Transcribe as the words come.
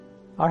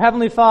Our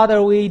Heavenly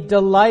Father, we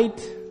delight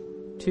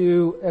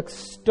to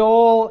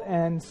extol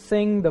and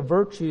sing the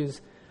virtues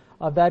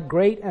of that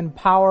great and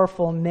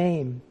powerful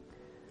name,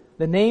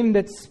 the name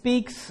that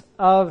speaks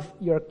of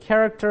your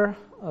character,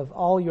 of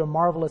all your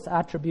marvelous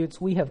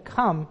attributes. We have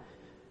come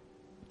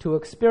to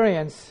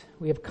experience,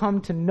 we have come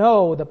to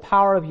know the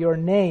power of your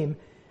name,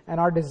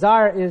 and our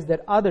desire is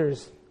that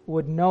others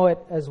would know it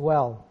as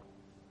well.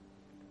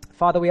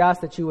 Father, we ask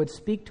that you would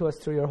speak to us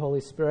through your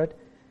Holy Spirit.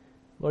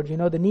 Lord, you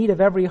know the need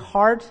of every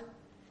heart.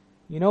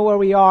 You know where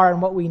we are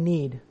and what we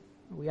need.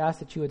 We ask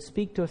that you would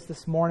speak to us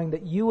this morning,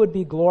 that you would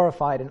be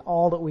glorified in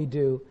all that we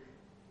do.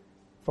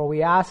 For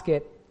we ask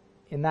it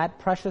in that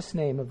precious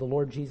name of the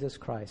Lord Jesus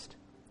Christ.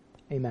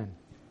 Amen.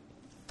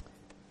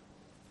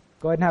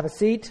 Go ahead and have a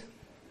seat.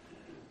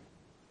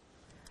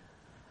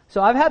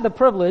 So I've had the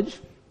privilege,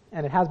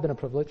 and it has been a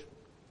privilege,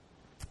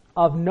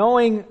 of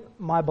knowing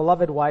my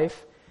beloved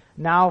wife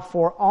now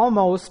for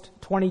almost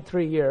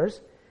 23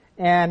 years.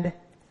 And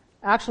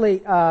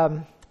actually,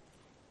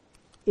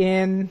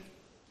 in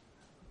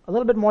a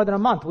little bit more than a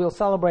month, we'll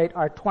celebrate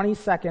our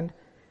 22nd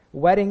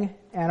wedding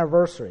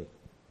anniversary.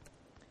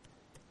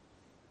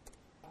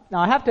 Now,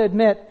 I have to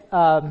admit,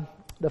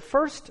 the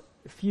first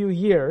few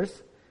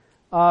years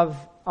of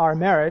our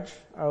marriage,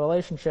 our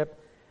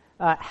relationship,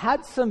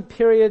 had some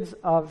periods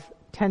of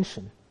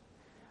tension.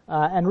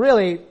 And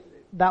really,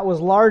 that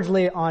was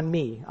largely on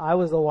me. I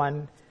was the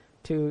one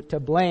to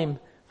blame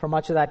for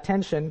much of that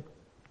tension.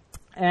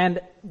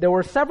 And there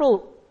were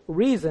several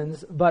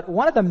reasons, but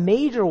one of the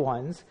major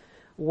ones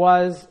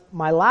was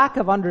my lack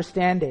of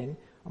understanding,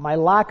 my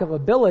lack of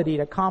ability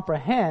to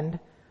comprehend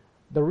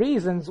the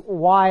reasons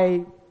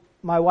why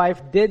my wife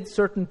did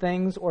certain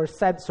things or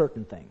said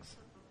certain things.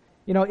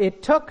 You know,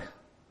 it took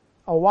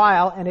a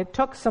while, and it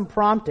took some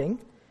prompting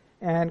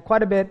and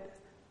quite a bit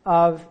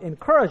of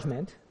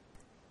encouragement,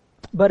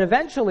 but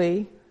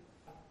eventually,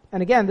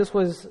 and again, this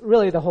was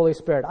really the Holy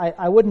Spirit.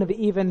 I wouldn't have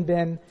even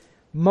been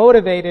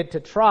motivated to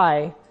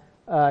try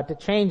to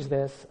change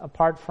this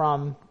apart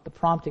from the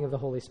prompting of the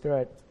Holy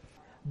Spirit.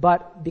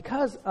 But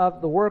because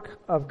of the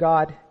work of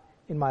God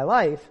in my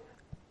life,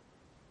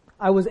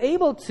 I was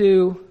able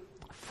to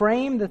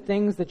frame the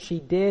things that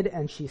she did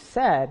and she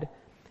said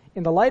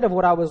in the light of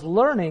what I was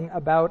learning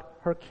about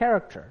her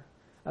character,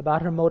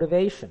 about her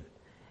motivation.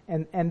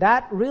 And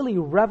that really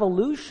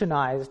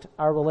revolutionized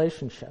our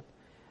relationship.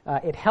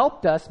 It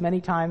helped us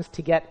many times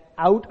to get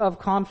out of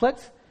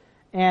conflicts,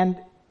 and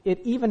it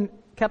even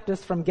kept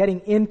us from getting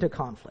into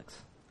conflicts.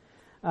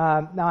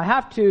 Now, I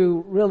have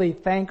to really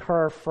thank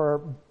her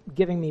for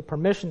giving me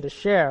permission to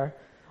share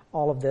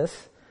all of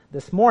this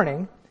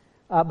morning.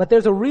 But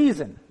there's a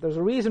reason. There's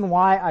a reason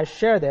why I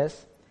share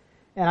this.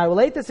 And I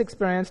relate this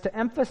experience to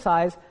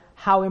emphasize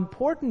how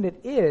important it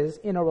is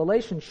in a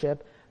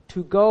relationship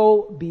to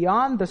go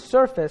beyond the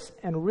surface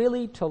and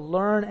really to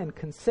learn and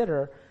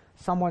consider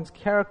someone's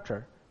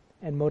character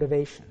and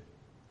motivation.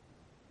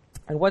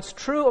 And what's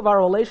true of our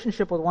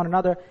relationship with one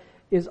another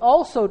is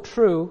also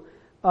true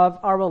of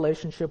our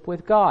relationship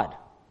with God.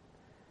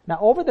 Now,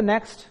 over the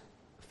next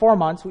 4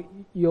 months,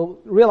 you'll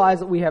realize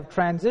that we have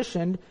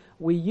transitioned.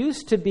 We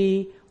used to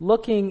be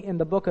looking in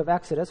the book of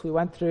Exodus. We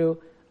went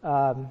through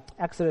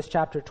Exodus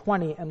chapter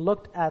 20 and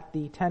looked at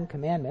the Ten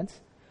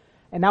Commandments.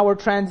 And now we're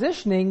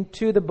transitioning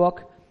to the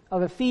book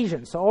of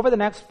Ephesians. So over the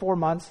next 4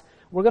 months,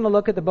 we're going to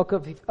look at the book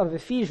of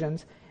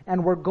Ephesians,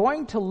 and we're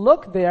going to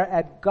look there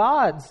at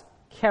God's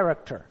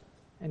character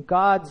and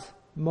God's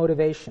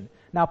motivation.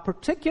 Now,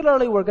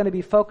 particularly, we're going to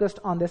be focused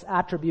on this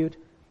attribute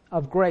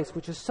of grace,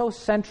 which is so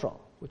central,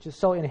 which is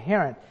so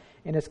inherent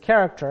in his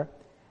character,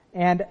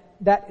 and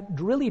that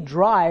really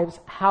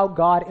drives how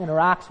God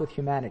interacts with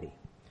humanity.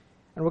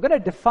 And we're going to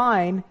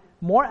define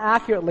more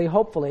accurately,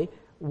 hopefully,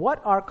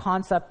 what our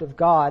concept of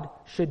God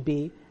should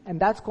be, and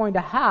that's going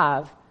to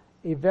have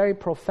a very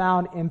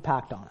profound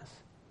impact on us.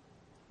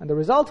 And the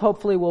result,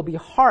 hopefully, will be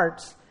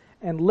hearts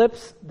and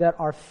lips that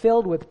are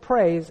filled with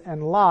praise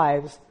and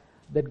lives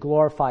that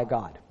glorify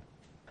God.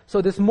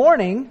 So this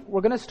morning,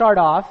 we're going to start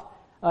off,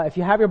 if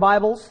you have your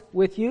Bibles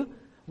with you,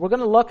 we're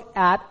going to look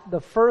at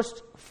the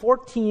first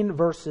 14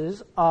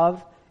 verses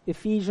of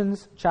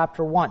Ephesians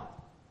chapter 1.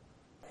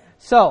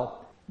 So,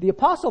 the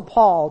Apostle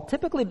Paul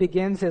typically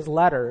begins his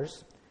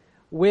letters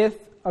with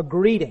a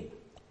greeting.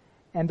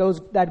 And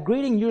that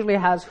greeting usually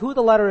has who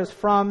the letter is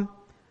from,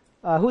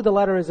 who the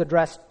letter is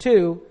addressed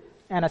to,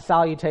 and a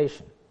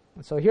salutation.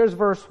 And so here's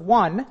verse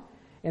 1.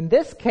 In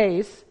this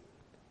case,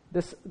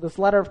 this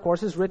letter, of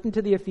course, is written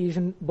to the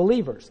Ephesian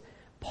believers.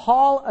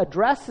 Paul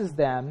addresses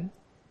them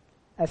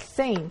as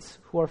saints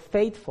who are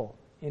faithful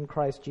in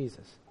Christ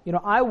Jesus. You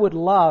know, I would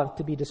love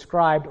to be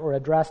described or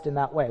addressed in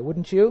that way,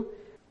 wouldn't you?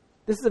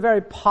 This is a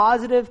very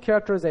positive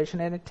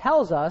characterization, and it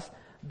tells us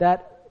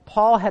that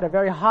Paul had a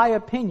very high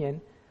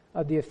opinion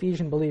of the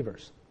Ephesian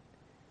believers.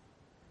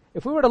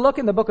 If we were to look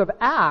in the book of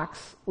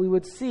Acts, we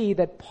would see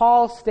that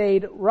Paul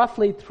stayed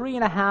roughly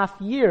 3.5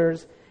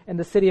 years in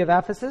the city of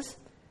Ephesus,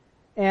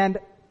 and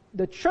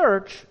the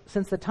church,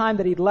 since the time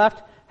that he'd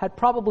left, had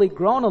probably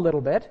grown a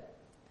little bit,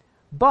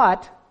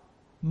 but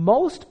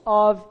most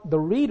of the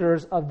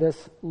readers of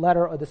this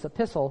letter or this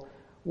epistle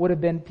would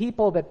have been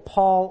people that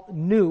Paul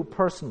knew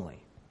personally.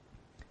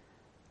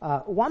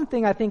 One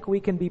thing I think we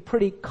can be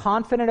pretty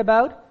confident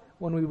about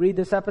when we read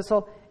this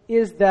epistle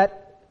is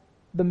that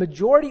the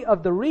majority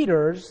of the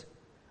readers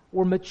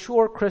were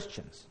mature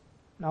Christians.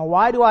 Now,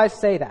 why do I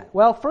say that?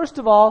 Well, first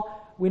of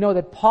all, we know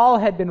that Paul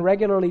had been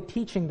regularly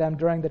teaching them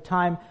during the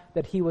time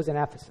that he was in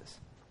Ephesus.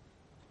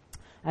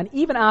 And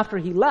even after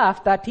he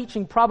left, that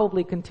teaching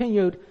probably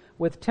continued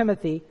with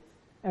Timothy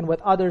and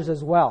with others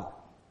as well.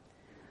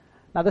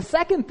 Now, the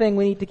second thing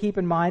we need to keep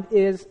in mind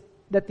is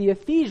that the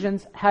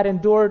Ephesians had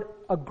endured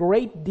a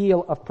great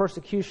deal of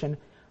persecution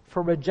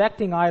for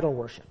rejecting idol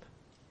worship.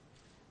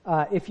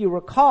 If you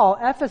recall,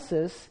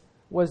 Ephesus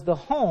was the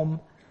home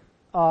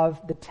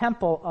of the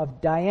temple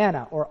of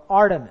Diana or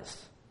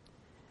Artemis.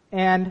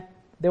 And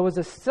there was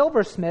a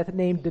silversmith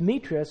named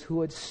Demetrius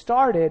who had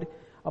started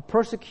a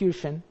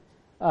persecution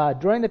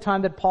during the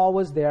time that Paul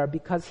was there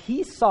because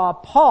he saw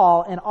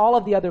Paul and all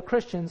of the other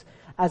Christians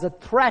as a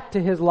threat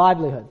to his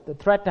livelihood, the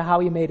threat to how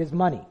he made his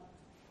money.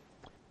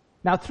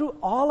 Now, through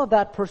all of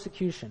that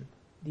persecution,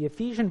 the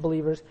Ephesian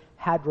believers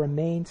had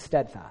remained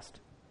steadfast.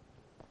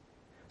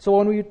 So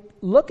when we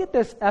look at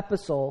this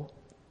epistle,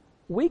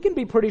 we can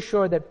be pretty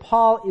sure that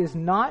Paul is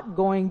not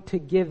going to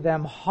give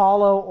them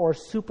hollow or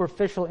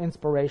superficial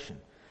inspiration.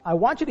 I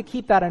want you to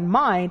keep that in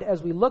mind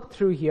as we look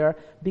through here,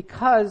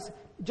 because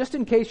just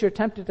in case you're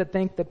tempted to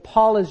think that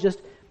Paul is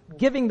just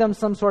giving them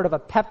some sort of a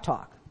pep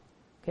talk,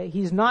 okay?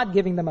 He's not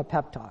giving them a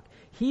pep talk.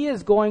 He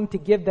is going to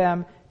give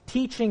them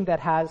teaching that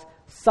has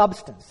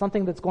substance,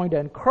 something that's going to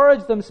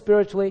encourage them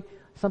spiritually,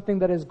 something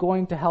that is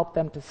going to help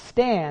them to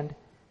stand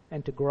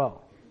and to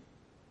grow.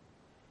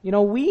 You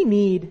know, we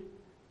need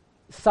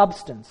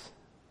substance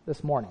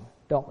this morning,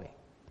 don't we?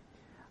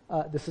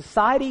 The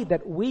society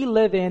that we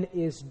live in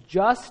is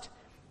just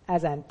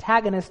as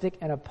antagonistic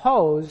and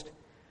opposed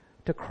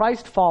to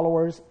Christ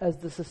followers as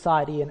the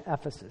society in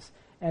Ephesus.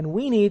 And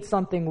we need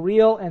something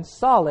real and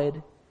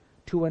solid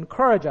to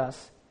encourage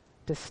us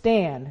to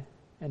stand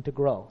and to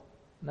grow.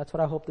 And that's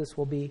what I hope this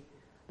will be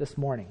this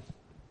morning.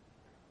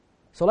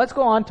 So let's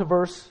go on to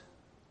verse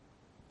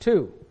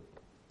 2.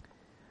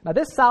 Now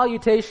this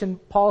salutation,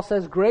 Paul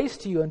says, "Grace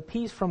to you and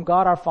peace from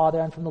God our Father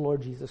and from the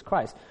Lord Jesus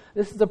Christ."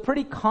 This is a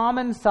pretty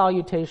common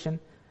salutation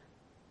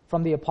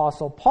from the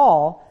Apostle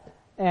Paul,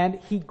 and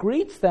he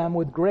greets them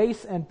with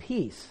grace and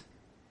peace.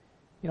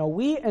 You know,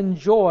 we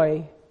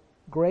enjoy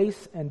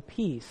grace and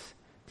peace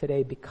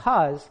today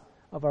because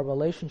of our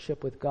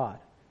relationship with God.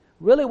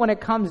 Really, when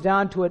it comes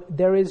down to it,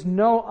 there is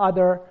no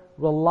other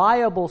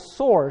reliable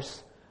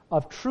source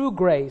of true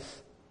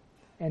grace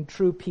and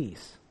true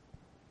peace.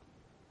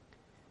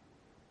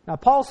 Now,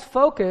 Paul's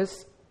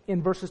focus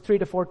in verses 3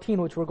 to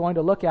 14, which we're going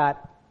to look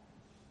at,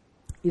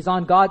 is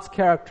on God's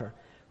character,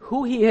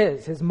 who he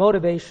is, his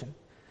motivation.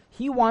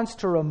 He wants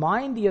to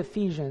remind the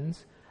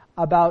Ephesians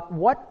about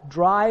what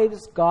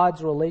drives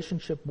God's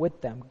relationship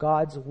with them,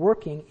 God's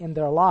working in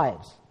their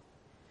lives.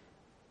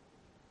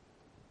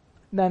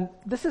 Then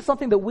this is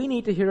something that we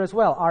need to hear as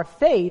well. Our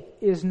faith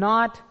is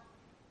not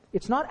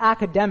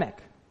academic.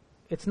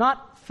 It's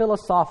not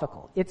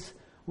philosophical. It's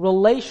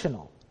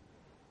relational.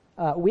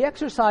 We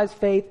exercise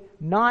faith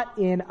not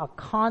in a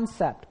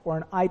concept or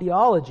an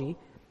ideology.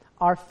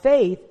 Our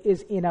faith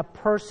is in a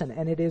person,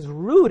 and it is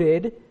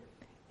rooted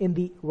in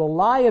the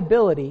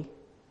reliability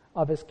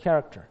of his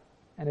character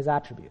and his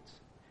attributes.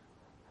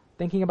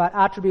 Thinking about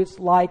attributes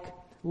like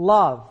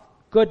love,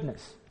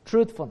 goodness,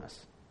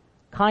 truthfulness,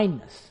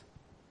 kindness.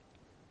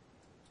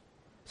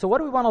 So what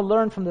do we want to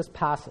learn from this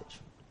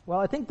passage? Well,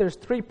 I think there's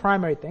three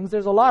primary things.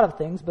 There's a lot of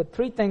things, but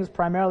three things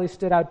primarily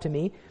stood out to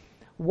me.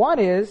 One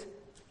is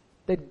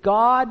that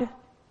God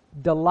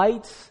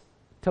delights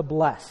to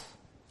bless.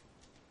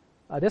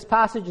 This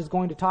passage is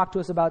going to talk to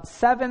us about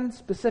 7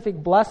 specific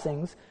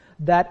blessings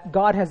that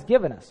God has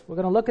given us. We're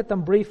going to look at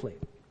them briefly.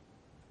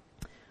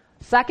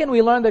 Second,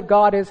 we learn that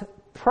God is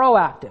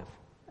proactive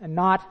and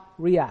not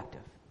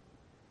reactive.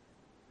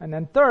 And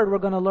then third, we're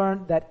going to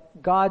learn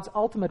that God's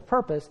ultimate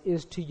purpose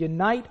is to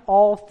unite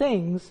all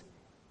things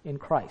in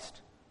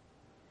Christ.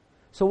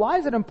 So why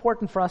is it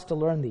important for us to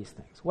learn these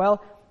things?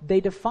 Well,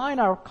 they define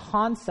our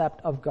concept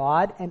of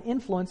God and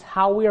influence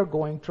how we are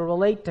going to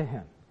relate to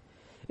him.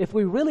 If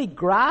we really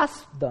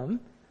grasp them,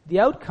 the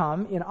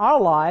outcome in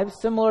our lives,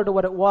 similar to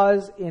what it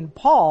was in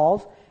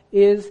Paul's,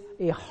 is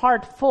a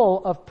heart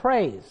full of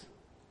praise.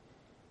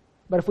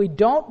 But if we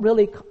don't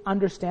really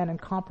understand and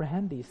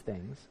comprehend these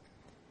things,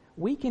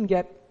 we can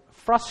get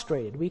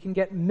frustrated, we can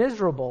get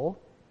miserable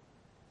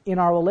in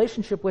our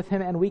relationship with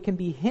him, and we can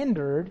be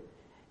hindered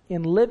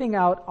in living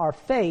out our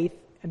faith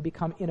and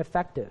become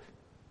ineffective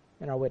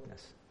in our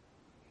witness.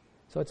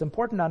 So it's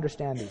important to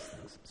understand these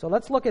things. So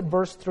let's look at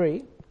verse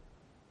 3.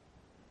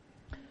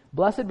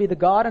 "Blessed be the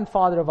God and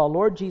Father of our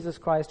Lord Jesus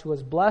Christ, who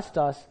has blessed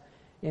us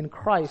in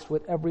Christ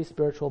with every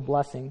spiritual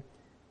blessing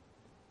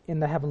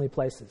in the heavenly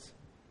places."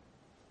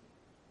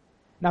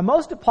 Now,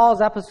 most of Paul's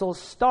epistles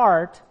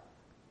start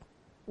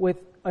with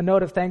a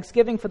note of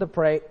thanksgiving for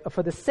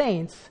the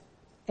saints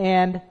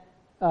and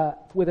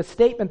with a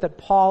statement that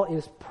Paul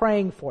is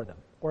praying for them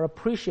or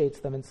appreciates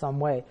them in some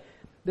way.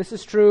 This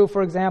is true,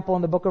 for example,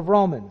 in the book of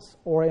Romans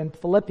or in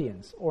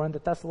Philippians or in the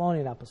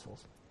Thessalonian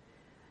epistles.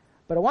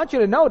 But I want you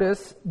to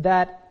notice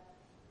that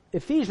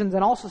Ephesians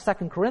and also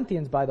 2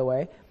 Corinthians, by the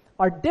way,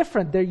 are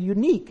different. They're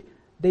unique.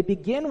 They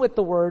begin with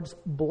the words,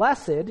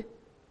 "Blessed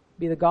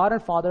be the God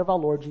and Father of our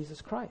Lord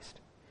Jesus Christ."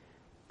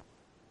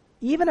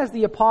 Even as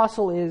the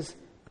apostle is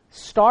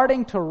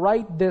starting to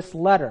write this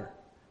letter,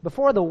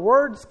 before the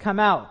words come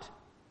out,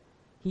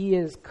 he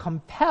is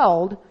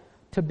compelled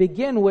to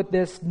begin with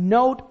this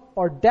note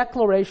or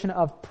declaration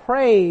of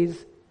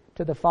praise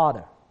to the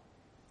Father.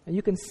 And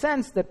you can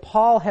sense that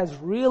Paul has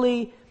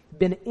really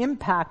been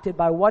impacted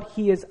by what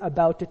he is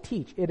about to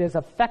teach. It has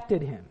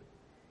affected him.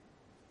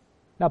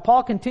 Now,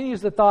 Paul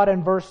continues the thought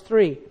in verse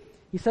 3.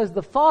 He says,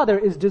 the Father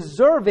is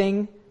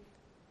deserving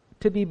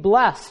to be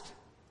blessed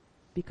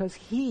because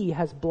he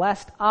has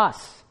blessed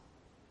us.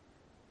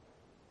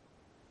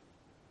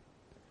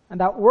 And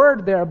that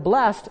word there,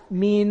 blessed,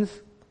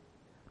 means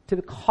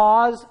to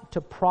cause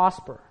to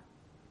prosper,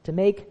 to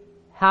make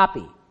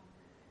happy.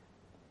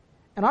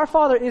 And our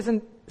Father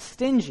isn't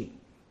stingy.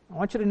 I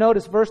want you to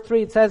notice verse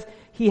 3, it says,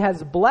 he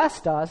has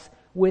blessed us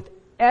with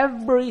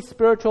every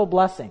spiritual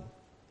blessing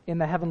in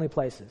the heavenly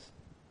places.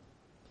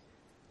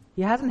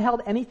 He hasn't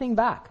held anything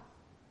back.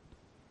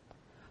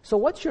 So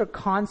what's your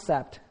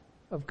concept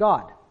of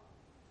God?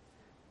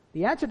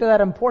 The answer to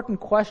that important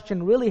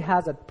question really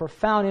has a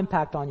profound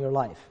impact on your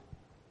life.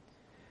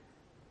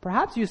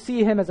 Perhaps you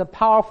see him as a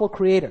powerful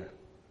creator.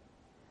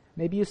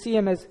 Maybe you see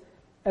him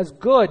as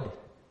good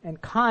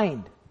and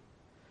kind.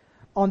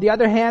 On the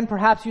other hand,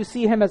 perhaps you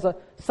see him as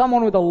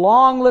someone with a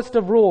long list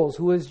of rules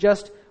who is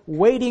just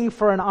waiting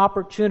for an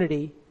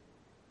opportunity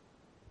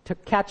to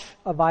catch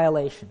a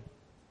violation.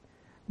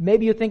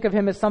 Maybe you think of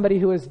him as somebody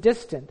who is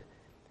distant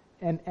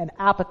and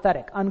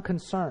apathetic,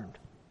 unconcerned.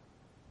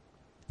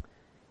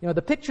 You know,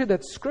 the picture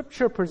that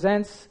Scripture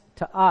presents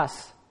to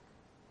us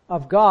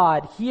of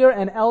God here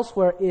and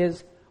elsewhere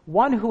is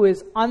one who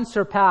is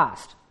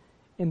unsurpassed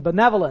in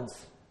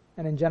benevolence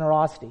and in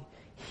generosity.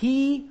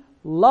 He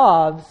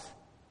loves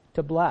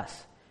to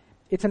bless.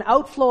 It's an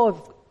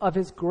outflow of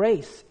his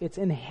grace. It's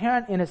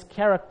inherent in his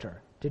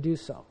character to do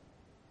so.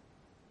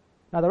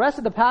 Now, the rest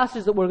of the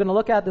passages that we're going to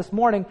look at this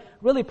morning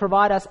really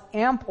provide us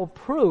ample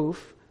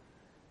proof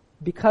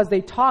because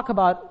they talk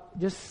about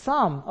just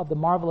some of the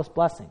marvelous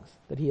blessings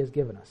that he has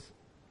given us.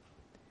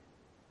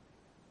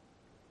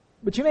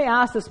 But you may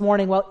ask this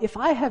morning, well, if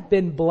I have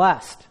been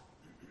blessed,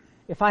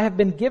 if I have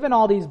been given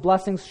all these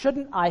blessings,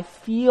 shouldn't I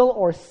feel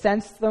or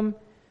sense them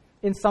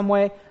in some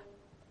way?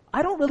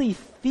 I don't really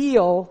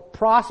feel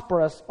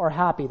prosperous or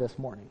happy this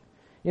morning.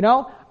 You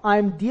know,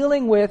 I'm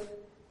dealing with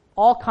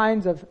all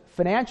kinds of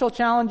financial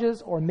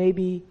challenges or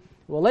maybe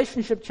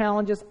relationship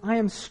challenges. I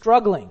am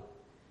struggling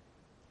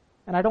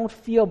and I don't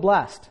feel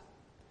blessed.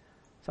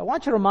 So I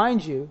want to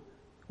remind you,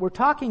 we're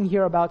talking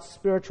here about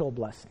spiritual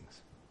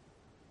blessings.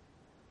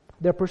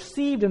 They're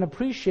perceived and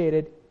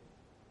appreciated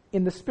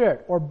in the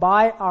Spirit or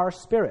by our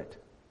spirit.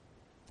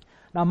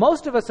 Now,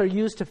 most of us are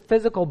used to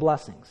physical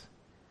blessings.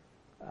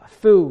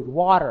 Food,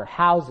 water,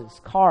 houses,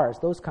 cars,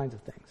 those kinds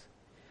of things.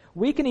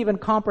 We can even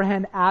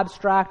comprehend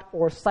abstract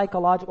or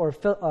psychological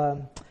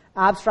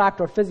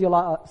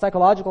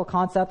psychological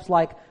concepts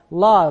like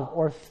love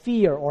or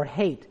fear or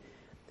hate.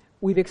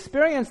 We've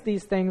experienced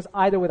these things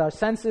either with our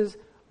senses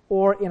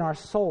or in our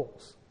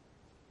souls.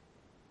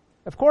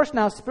 Of course,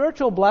 now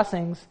spiritual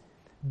blessings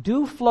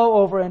do flow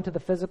over into the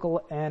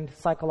physical and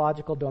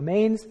psychological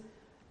domains,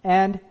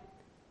 and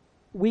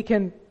we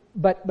can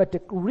But to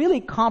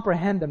really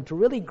comprehend them, to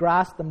really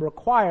grasp them,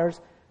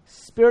 requires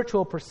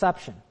spiritual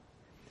perception.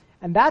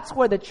 And that's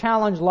where the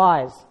challenge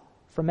lies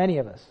for many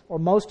of us, or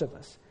most of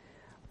us.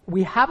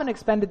 We haven't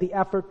expended the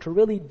effort to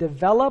really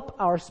develop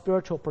our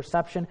spiritual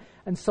perception,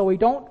 and so we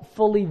don't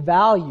fully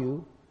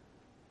value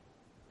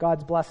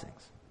God's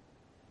blessings.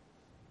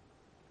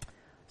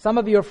 Some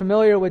of you are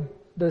familiar with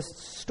the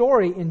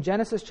story in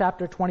Genesis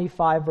chapter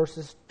 25,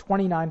 verses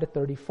 29 to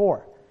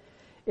 34.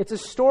 It's a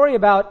story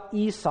about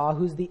Esau,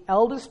 who's the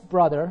eldest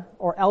brother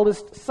or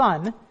eldest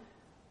son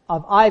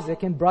of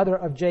Isaac and brother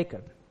of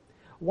Jacob.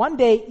 One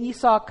day,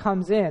 Esau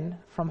comes in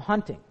from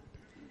hunting,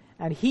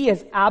 and he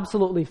is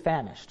absolutely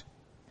famished.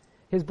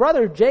 His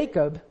brother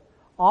Jacob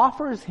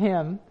offers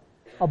him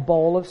a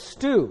bowl of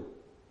stew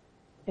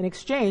in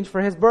exchange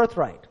for his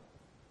birthright.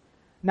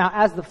 Now,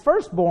 as the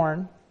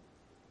firstborn,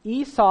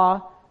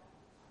 Esau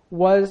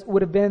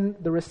would have been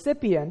the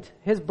recipient.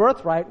 His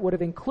birthright would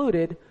have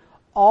included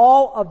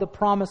all of the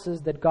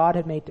promises that God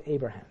had made to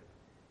Abraham.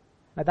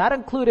 Now that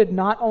included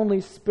not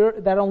only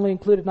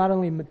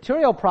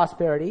material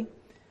prosperity,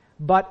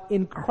 but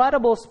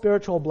incredible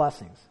spiritual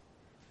blessings.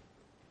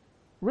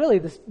 Really,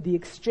 the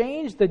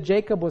exchange that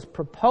Jacob was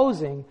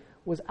proposing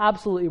was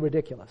absolutely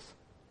ridiculous.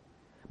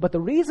 But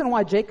the reason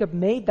why Jacob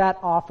made that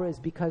offer is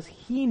because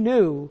he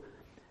knew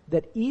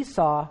that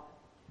Esau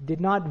did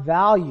not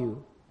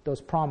value those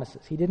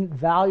promises. He didn't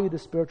value the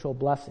spiritual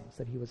blessings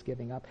that he was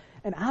giving up.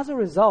 And as a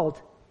result,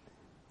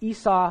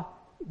 Esau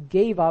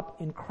gave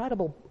up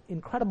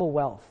incredible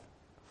wealth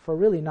for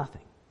really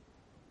nothing.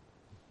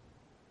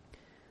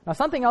 Now,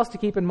 something else to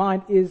keep in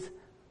mind is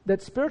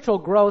that spiritual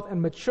growth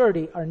and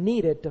maturity are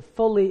needed to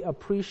fully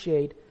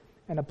appreciate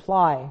and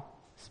apply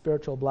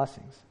spiritual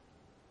blessings.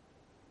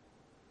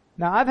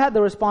 Now, I've had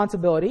the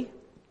responsibility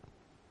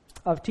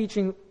of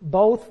teaching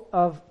both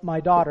of my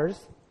daughters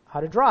how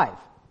to drive.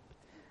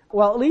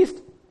 Well, at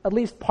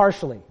least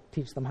partially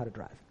teach them how to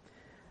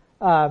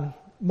drive.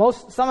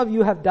 Some of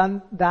you have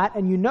done that,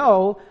 and you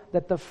know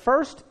that the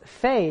first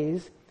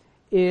phase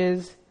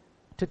is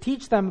to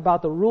teach them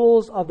about the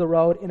rules of the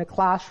road in a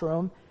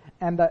classroom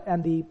and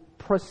the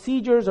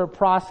procedures or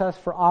process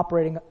for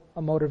operating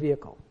a motor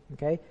vehicle.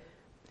 Okay,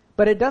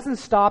 but it doesn't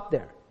stop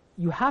there.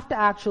 You have to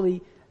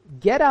actually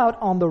get out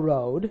on the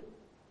road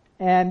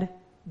and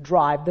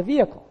drive the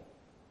vehicle.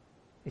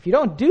 If you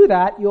don't do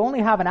that, you only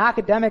have an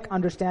academic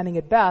understanding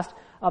at best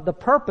of the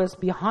purpose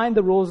behind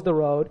the rules of the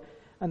road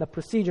and the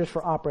procedures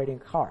for operating a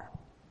car.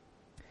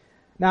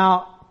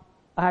 Now,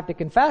 I have to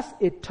confess,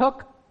 it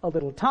took a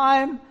little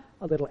time,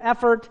 a little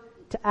effort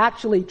to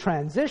actually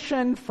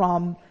transition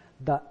from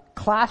the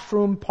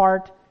classroom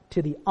part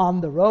to the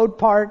on-the-road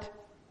part.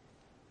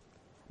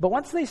 But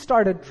once they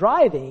started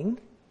driving,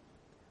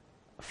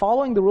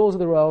 following the rules of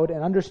the road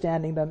and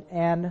understanding them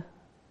and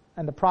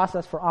the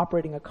process for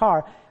operating a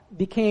car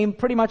became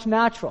pretty much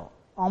natural,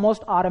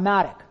 almost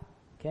automatic.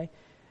 Okay?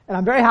 And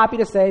I'm very happy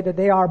to say that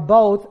they are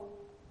both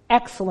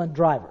excellent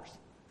drivers.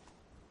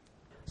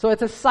 So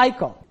it's a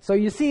cycle. So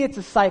you see, it's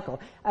a cycle.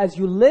 As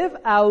you live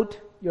out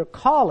your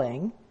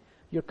calling,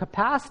 your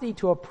capacity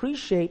to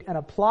appreciate and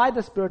apply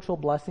the spiritual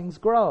blessings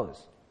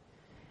grows.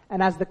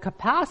 And as the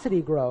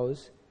capacity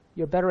grows,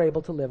 you're better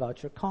able to live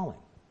out your calling.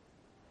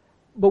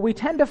 But we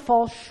tend to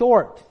fall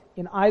short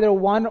in either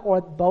one or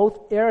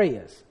both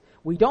areas.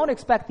 We don't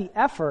expend the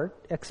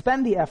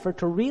effort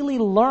to really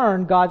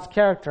learn God's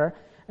character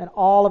and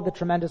all of the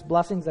tremendous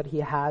blessings that He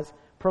has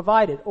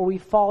provided. Or we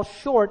fall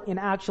short in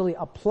actually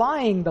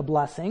applying the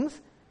blessings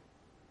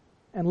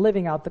and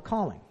living out the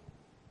calling.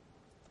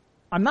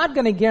 I'm not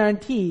going to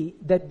guarantee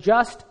that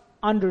just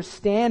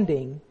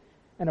understanding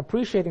and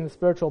appreciating the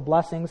spiritual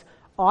blessings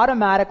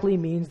automatically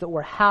means that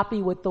we're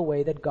happy with the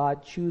way that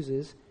God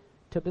chooses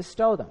to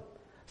bestow them.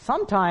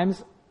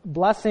 Sometimes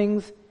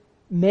blessings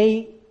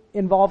may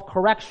involve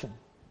correction.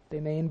 They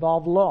may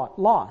involve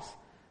loss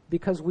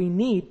because we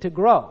need to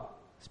grow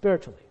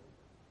spiritually.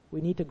 We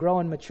need to grow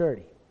in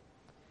maturity.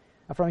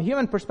 Now, from a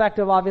human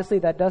perspective, obviously,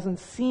 that doesn't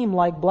seem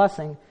like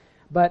blessing,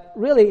 but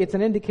really it's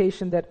an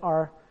indication that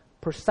our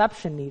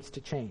perception needs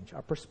to change.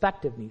 Our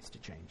perspective needs to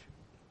change.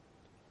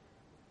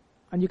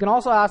 And you can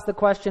also ask the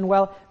question,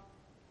 well,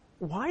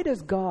 why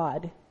does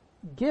God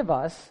give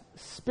us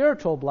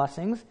spiritual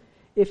blessings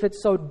if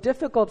it's so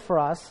difficult for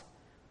us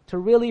to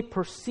really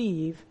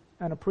perceive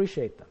and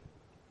appreciate them?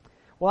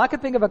 Well, I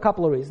could think of a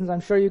couple of reasons.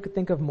 I'm sure you could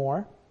think of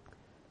more.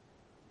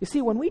 You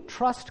see, when we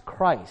trust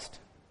Christ,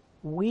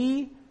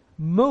 we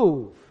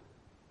move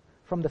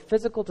from the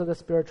physical to the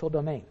spiritual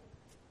domain.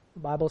 The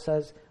Bible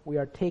says we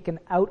are taken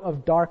out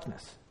of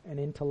darkness and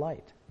into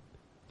light.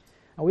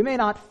 Now, we may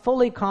not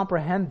fully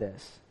comprehend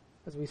this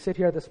as we sit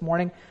here this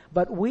morning,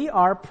 but we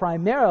are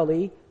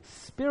primarily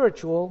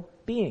spiritual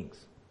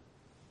beings.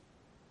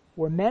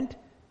 We're meant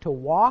to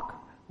walk,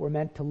 we're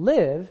meant to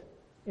live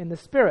in the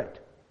Spirit.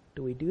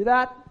 Do we do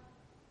that?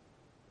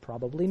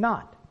 Probably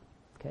not.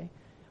 Okay?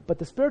 But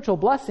the spiritual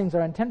blessings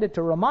are intended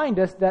to remind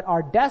us that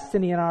our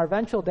destiny and our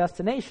eventual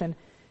destination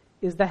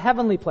is the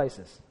heavenly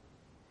places,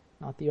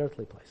 not the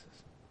earthly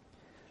places.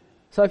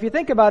 So if you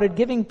think about it,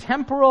 giving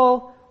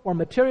temporal or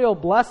material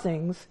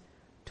blessings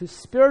to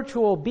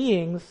spiritual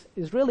beings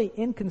is really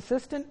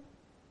inconsistent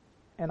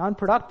and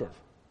unproductive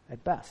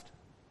at best.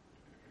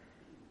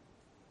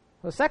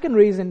 The second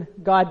reason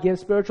God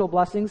gives spiritual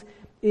blessings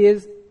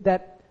is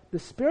that the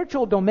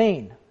spiritual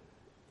domain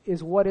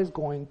is what is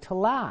going to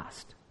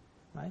last,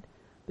 right?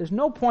 There's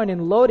no point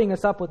in loading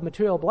us up with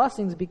material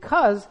blessings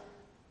because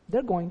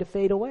they're going to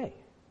fade away.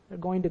 They're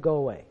going to go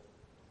away,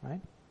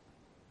 right?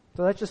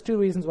 So that's just two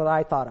reasons what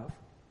I thought of.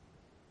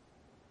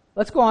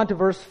 Let's go on to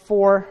verse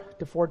 4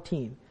 to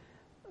 14.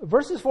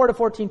 Verses 4 to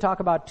 14 talk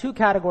about two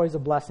categories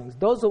of blessings,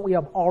 those that we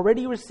have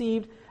already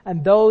received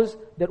and those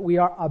that we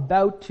are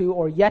about to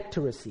or yet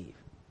to receive.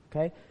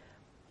 Okay?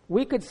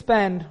 We could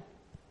spend,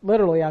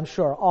 literally, I'm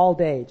sure, all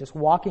day just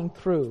walking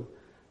through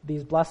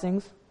these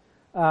blessings,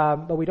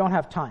 but we don't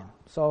have time.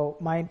 So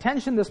my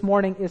intention this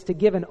morning is to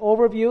give an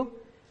overview,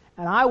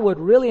 and I would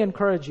really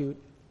encourage you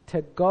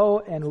to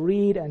go and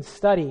read and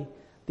study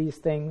these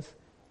things.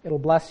 It'll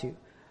bless you.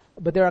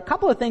 But there are a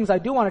couple of things I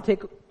do want to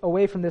take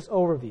away from this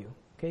overview.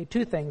 Okay,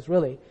 two things,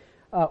 really.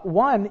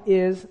 One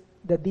is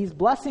that these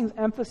blessings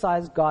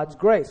emphasize God's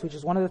grace, which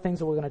is one of the things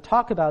that we're going to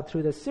talk about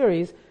through this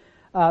series,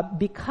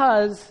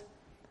 because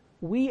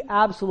we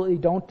absolutely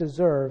don't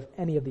deserve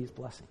any of these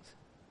blessings.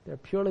 They're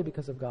purely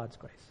because of God's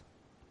grace.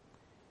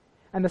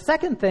 And the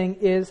second thing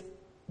is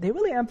they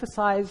really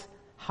emphasize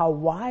how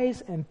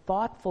wise and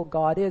thoughtful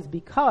God is,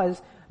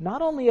 because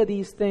not only are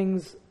these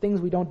things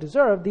we don't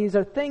deserve, these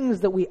are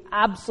things that we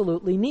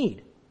absolutely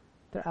need.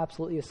 They're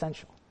absolutely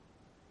essential.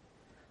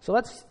 So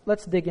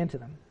let's dig into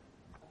them.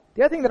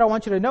 The other thing that I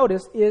want you to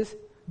notice is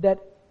that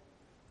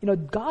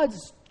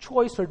God's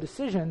choice or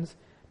decisions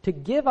to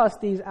give us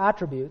these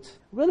attributes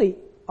really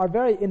are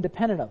very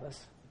independent of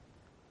us.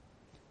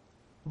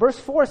 Verse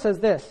 4 says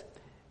this: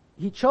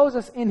 He chose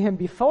us in Him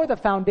before the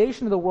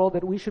foundation of the world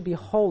that we should be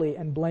holy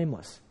and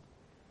blameless.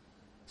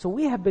 So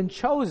we have been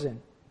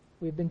chosen.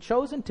 We've been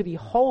chosen to be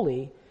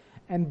holy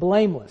and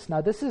blameless.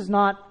 Now, this is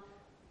not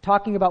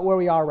talking about where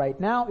we are right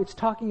now. It's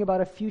talking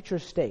about a future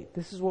state.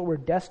 This is what we're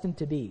destined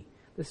to be.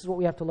 This is what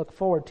we have to look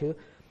forward to.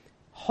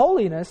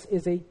 Holiness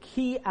is a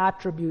key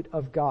attribute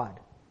of God.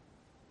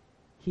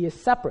 He is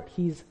separate.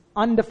 He's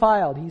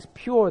undefiled. He's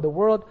pure. The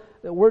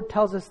word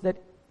tells us that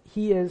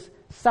He is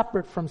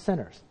separate from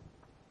sinners.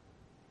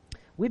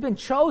 We've been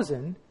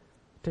chosen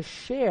to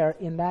share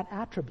in that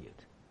attribute.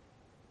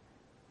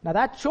 Now,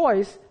 that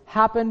choice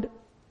happened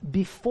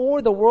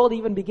before the world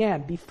even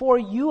began. Before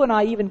you and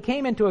I even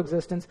came into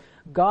existence,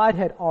 God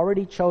had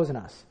already chosen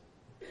us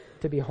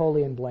to be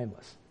holy and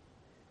blameless.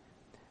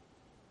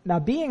 Now,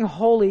 being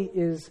holy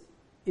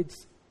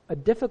it's a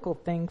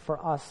difficult thing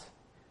for us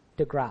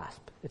to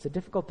grasp. It's a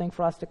difficult thing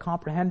for us to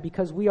comprehend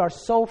because we are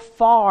so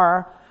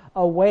far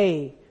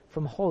away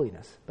from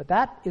holiness. But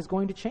that is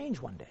going to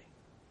change one day.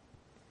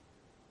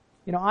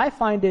 I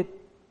find it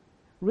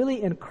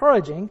really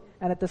encouraging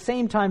and at the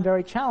same time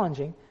very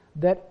challenging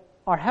that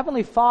our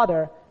Heavenly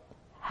Father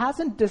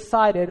hasn't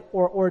decided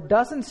or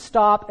doesn't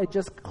stop at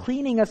just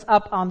cleaning us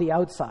up on the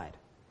outside.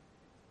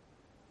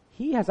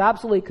 He has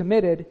absolutely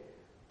committed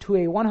to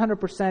a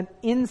 100%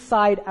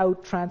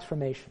 inside-out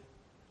transformation.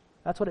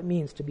 That's what it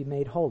means to be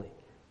made holy.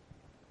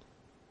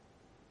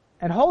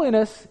 And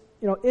holiness,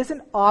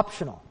 isn't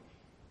optional.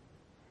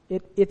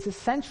 It's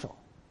essential.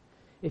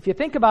 If you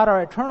think about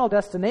our eternal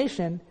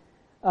destination,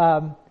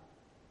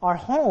 our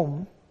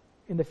home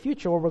in the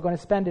future where we're going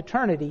to spend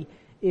eternity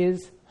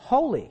is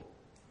holy.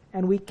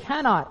 And we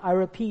cannot, I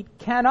repeat,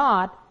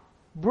 cannot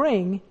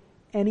bring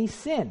any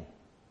sin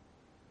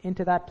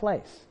into that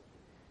place.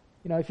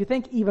 If you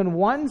think if even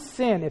one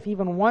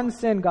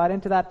sin got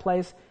into that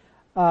place,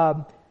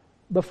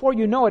 before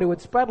you know it, it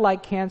would spread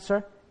like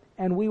cancer,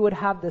 and we would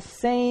have the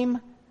same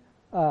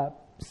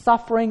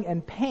suffering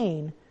and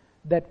pain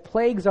that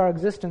plagues our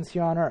existence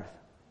here on earth.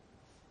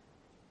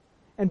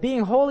 And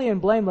being holy and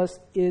blameless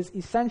is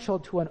essential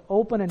to an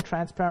open and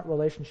transparent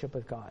relationship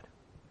with God.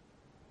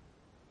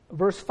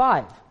 Verse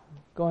 5,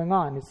 going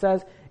on, it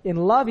says, In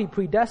love He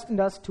predestined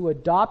us to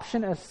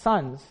adoption as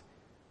sons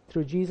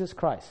through Jesus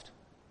Christ.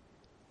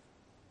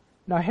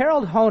 Now,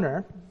 Harold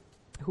Hoehner,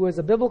 who is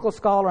a biblical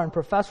scholar and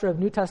professor of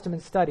New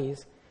Testament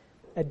studies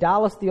at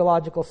Dallas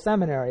Theological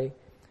Seminary,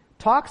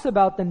 talks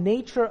about the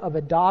nature of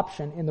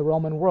adoption in the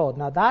Roman world.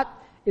 Now, that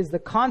is the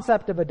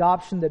concept of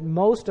adoption that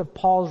most of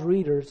Paul's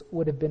readers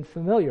would have been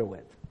familiar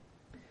with.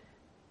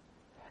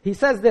 He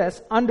says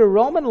this: under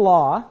Roman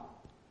law,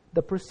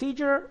 the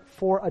procedure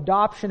for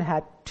adoption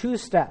had 2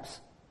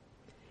 steps.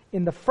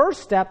 In the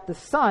first step, the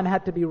son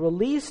had to be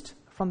released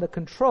from the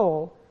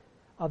control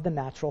of the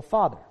natural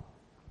father.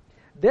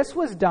 This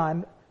was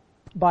done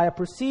by a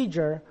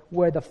procedure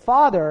where the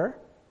father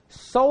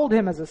sold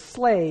him as a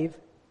slave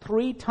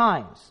 3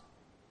 times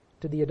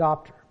to the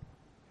adopter.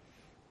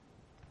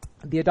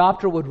 The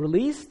adopter would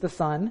release the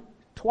son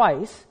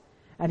twice,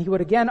 and he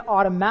would again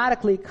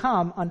automatically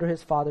come under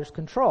his father's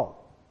control.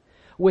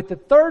 With the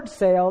third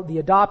sale,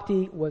 the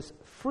adoptee was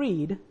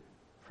freed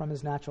from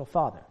his natural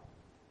father.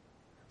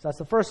 So that's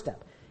the first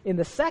step. In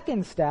the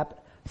second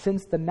step,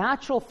 since the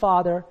natural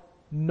father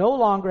no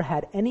longer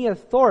had any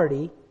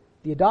authority,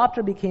 the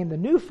adopter became the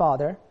new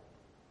father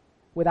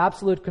with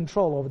absolute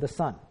control over the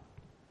son.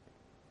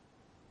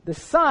 The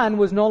son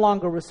was no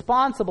longer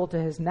responsible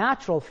to his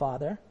natural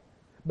father,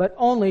 but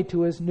only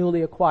to his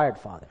newly acquired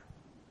father.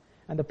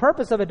 And the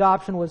purpose of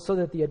adoption was so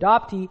that the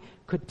adoptee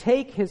could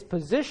take his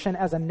position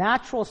as a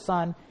natural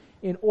son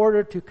in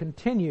order to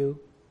continue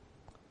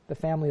the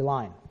family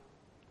line.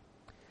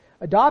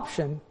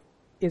 Adoption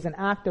is an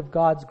act of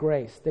God's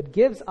grace that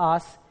gives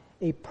us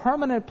a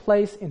permanent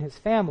place in His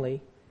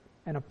family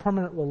and a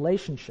permanent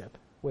relationship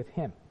with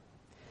Him.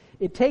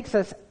 It takes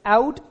us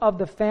out of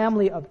the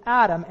family of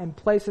Adam and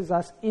places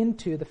us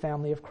into the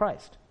family of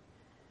Christ.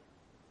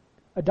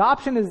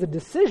 Adoption is the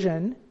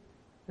decision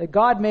that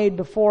God made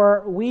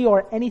before we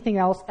or anything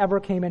else ever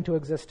came into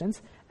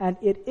existence, and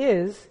it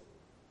is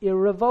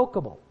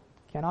irrevocable,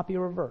 cannot be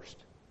reversed.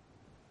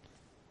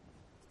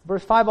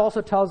 Verse 5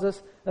 also tells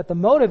us that the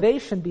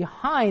motivation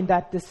behind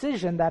that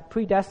decision, that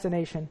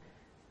predestination,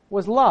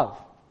 was love.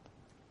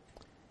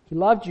 He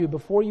loved you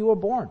before you were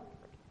born,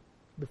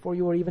 before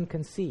you were even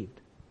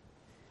conceived.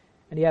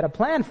 And He had a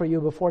plan for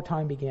you before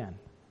time began.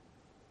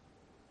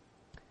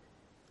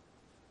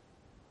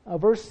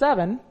 Verse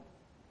 7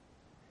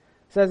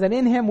 says that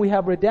in Him we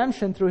have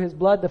redemption through His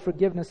blood, the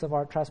forgiveness of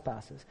our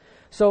trespasses.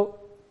 So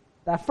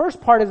that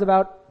first part is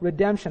about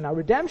redemption. Now,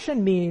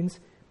 redemption means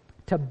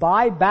to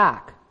buy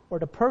back or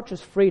to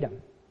purchase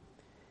freedom.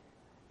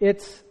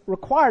 It's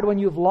required when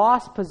you've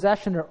lost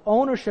possession or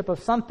ownership of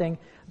something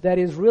that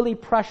is really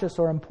precious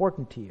or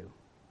important to you.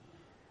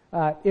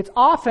 It's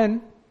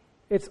often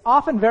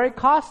very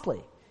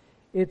costly.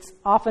 It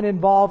often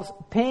involves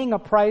paying a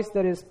price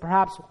that is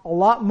perhaps a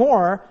lot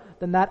more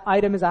than that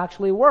item is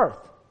actually worth.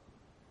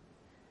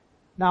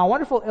 Now, a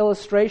wonderful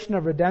illustration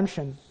of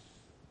redemption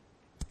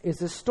is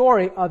the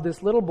story of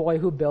this little boy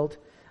who built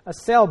a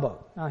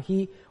sailboat. Now,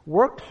 he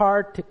worked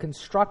hard to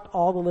construct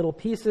all the little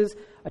pieces,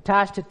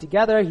 attached it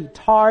together, he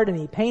tarred and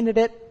he painted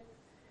it.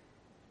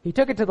 He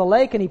took it to the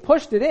lake and he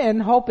pushed it in,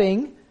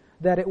 hoping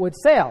that it would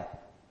sail.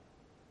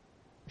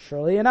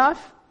 Surely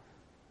enough,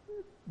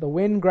 the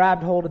wind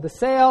grabbed hold of the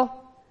sail,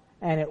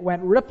 and it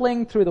went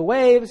rippling through the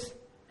waves.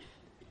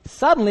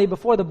 Suddenly,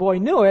 before the boy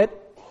knew it,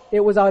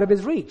 it was out of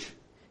his reach.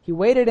 He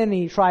waited and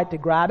he tried to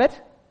grab it,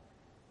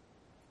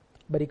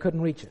 but he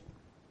couldn't reach it.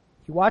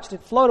 He watched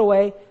it float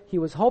away. He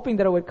was hoping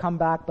that it would come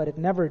back, but it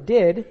never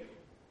did.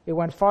 It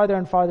went farther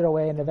and farther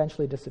away and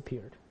eventually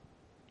disappeared.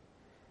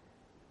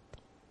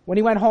 When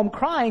he went home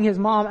crying, his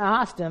mom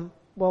asked him,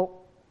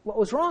 "Well, what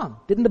was wrong?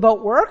 Didn't the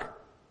boat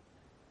work?"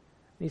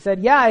 He said,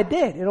 "Yeah, it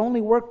did. It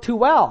only worked too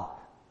well."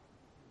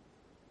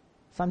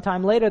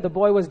 Sometime later, the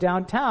boy was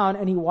downtown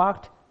and he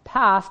walked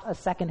past a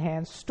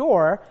secondhand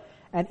store,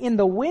 and in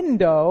the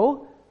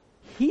window,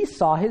 he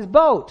saw his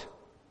boat.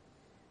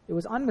 It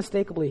was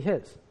unmistakably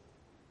his.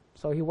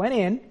 So he went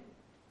in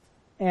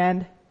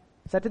and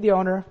said to the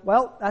owner,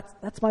 "Well,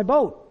 that's my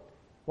boat."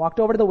 Walked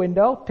over to the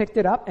window, picked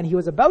it up, and he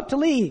was about to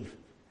leave.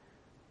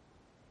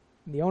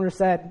 And the owner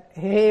said,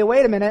 "Hey,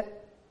 wait a minute.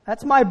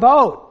 That's my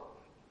boat.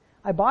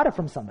 I bought it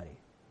from somebody."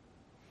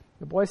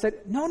 The boy said,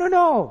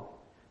 No,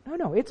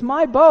 it's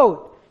my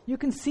boat. You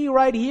can see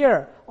right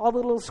here all the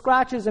little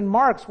scratches and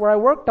marks where I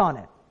worked on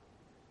it."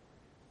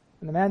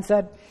 And the man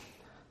said,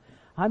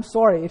 "I'm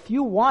sorry, if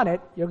you want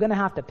it, you're going to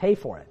have to pay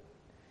for it."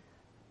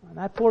 And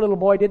that poor little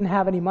boy didn't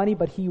have any money,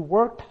 but he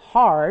worked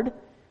hard,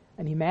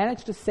 and he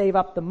managed to save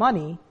up the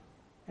money,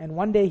 and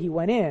one day he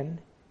went in,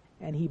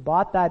 and he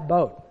bought that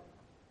boat.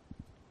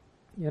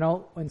 You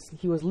know, when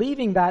he was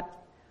leaving that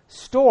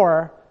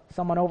store,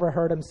 someone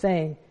overheard him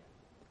saying,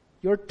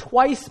 "You're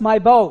twice my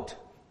boat.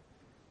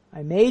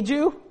 I made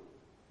you.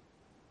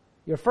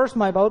 You're first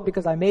my boat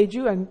because I made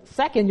you, and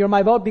second, you're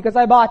my boat because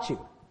I bought you."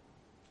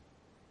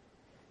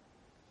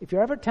 If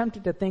you're ever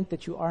tempted to think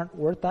that you aren't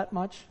worth that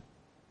much,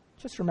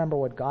 just remember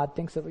what God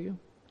thinks of you.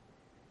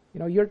 You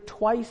know, you're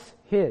twice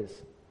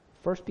His.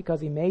 First because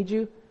He made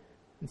you,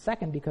 and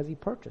second because He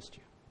purchased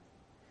you.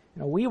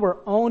 You know, we were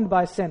owned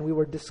by sin. We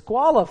were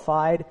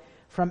disqualified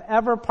from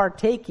ever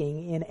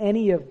partaking in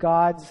any of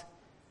God's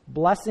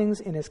blessings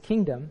in His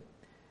kingdom,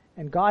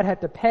 and God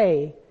had to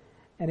pay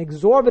an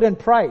exorbitant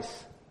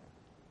price.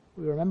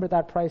 We remember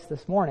that price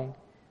this morning.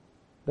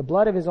 The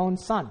blood of His own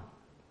Son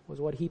was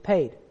what He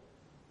paid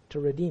to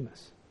redeem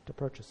us, to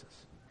purchase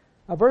us.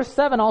 Now, verse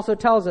 7 also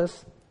tells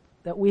us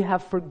that we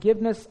have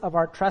forgiveness of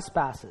our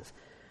trespasses.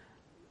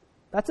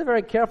 That's a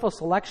very careful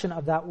selection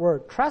of that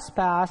word.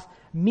 Trespass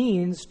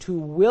means to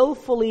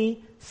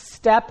willfully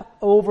step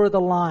over the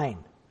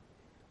line.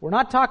 We're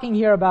not talking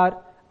here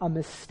about a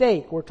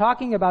mistake. We're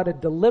talking about a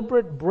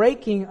deliberate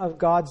breaking of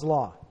God's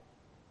law.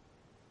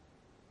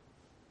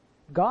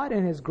 God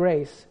in His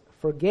grace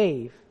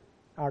forgave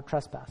our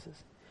trespasses.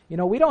 You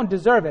know, we don't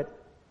deserve it,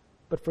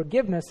 but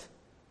forgiveness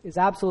is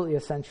absolutely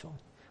essential.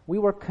 We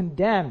were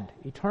condemned,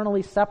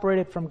 eternally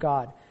separated from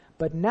God,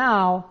 but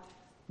now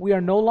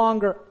we're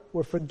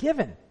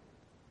forgiven.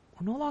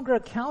 We're no longer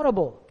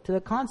accountable to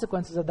the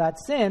consequences of that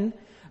sin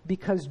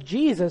because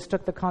Jesus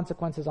took the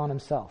consequences on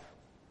Himself.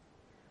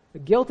 The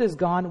guilt is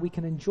gone. We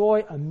can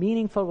enjoy a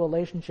meaningful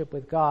relationship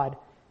with God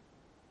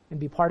and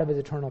be part of His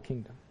eternal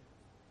kingdom.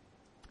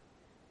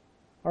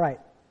 All right.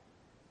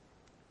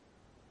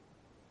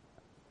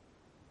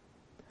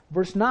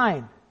 Verse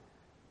 9.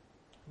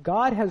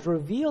 God has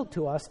revealed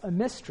to us a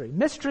mystery.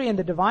 Mystery in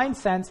the divine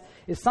sense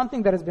is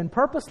something that has been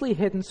purposely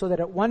hidden so that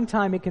at one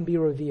time it can be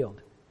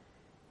revealed.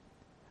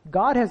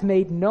 God has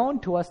made known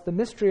to us the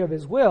mystery of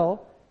His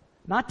will,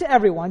 not to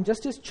everyone,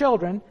 just His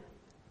children,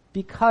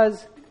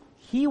 because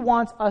He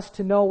wants us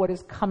to know what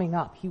is coming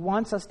up. He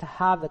wants us to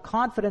have the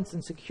confidence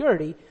and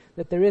security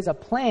that there is a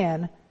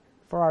plan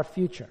for our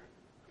future.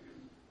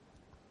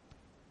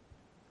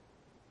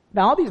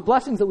 Now, all these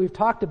blessings that we've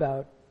talked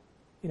about,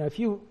 you know, if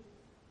you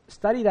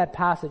study that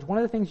passage, one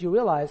of the things you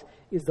realize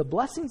is the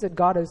blessings that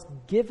God has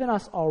given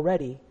us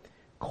already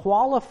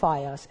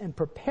qualify us and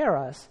prepare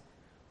us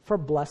for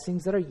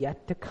blessings that are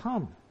yet to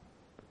come.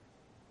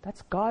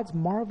 That's God's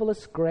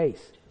marvelous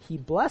grace. He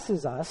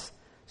blesses us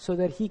so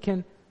that He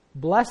can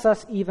bless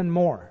us even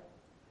more.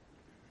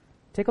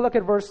 Take a look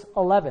at verse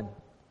 11.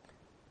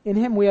 In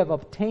Him we have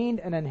obtained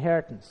an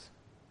inheritance.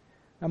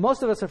 Now,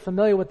 most of us are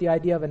familiar with the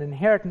idea of an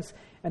inheritance.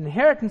 An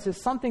inheritance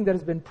is something that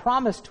has been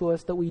promised to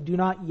us that we do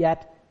not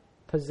yet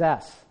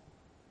possess.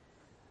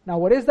 Now,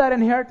 what is that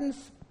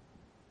inheritance?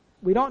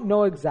 We don't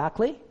know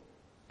exactly,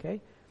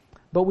 okay?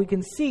 But we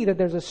can see that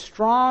there's a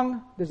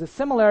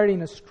similarity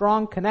and a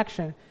strong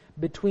connection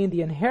between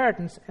the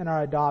inheritance and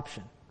our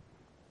adoption.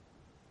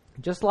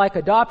 Just like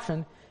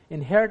adoption,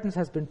 inheritance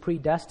has been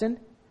predestined,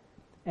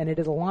 and it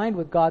is aligned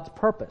with God's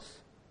purpose.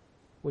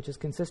 which is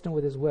consistent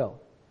with his will.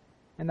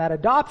 And that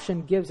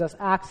adoption gives us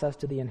access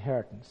to the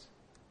inheritance.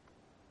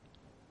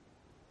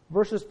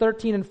 Verses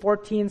 13 and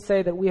 14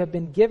 say that we have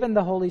been given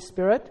the Holy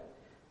Spirit,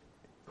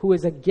 who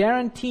is a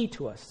guarantee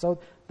to us. So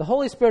the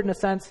Holy Spirit, in a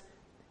sense,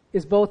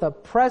 is both a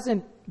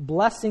present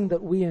blessing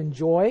that we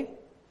enjoy.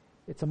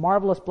 It's a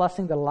marvelous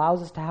blessing that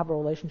allows us to have a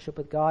relationship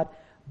with God,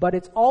 but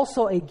it's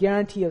also a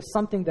guarantee of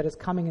something that is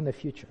coming in the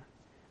future.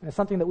 And it's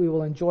something that we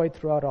will enjoy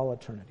throughout all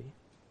eternity.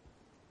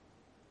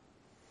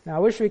 Now, I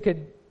wish we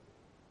could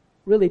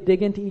really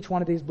dig into each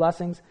one of these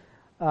blessings,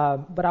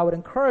 but I would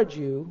encourage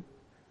you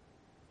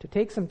to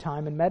take some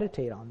time and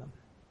meditate on them.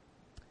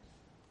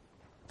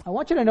 I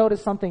want you to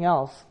notice something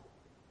else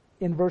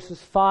in verses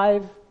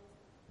 5,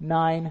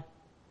 9,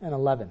 and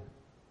 11.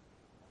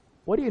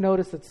 What do you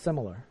notice that's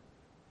similar?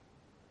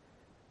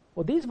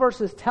 Well, these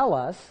verses tell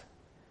us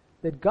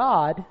that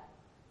God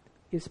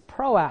is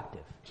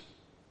proactive,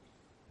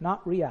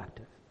 not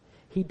reactive.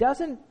 He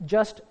doesn't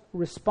just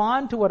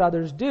respond to what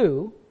others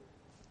do.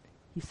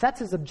 He sets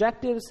his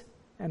objectives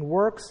and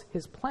works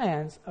his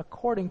plans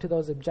according to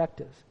those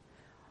objectives.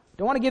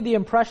 Don't want to give the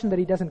impression that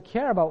he doesn't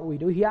care about what we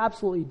do. He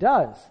absolutely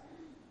does.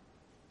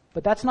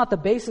 But that's not the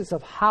basis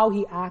of how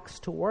he acts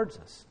towards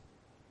us.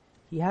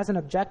 He has an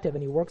objective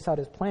and he works out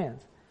his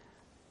plans.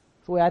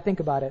 The way I think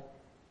about it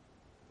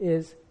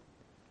is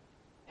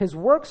his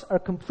works are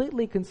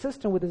completely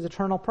consistent with his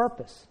eternal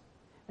purpose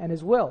and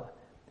his will.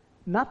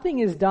 Nothing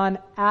is done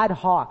ad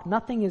hoc.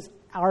 Nothing is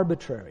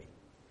arbitrary.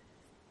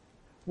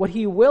 What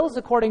he wills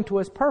according to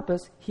his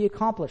purpose, he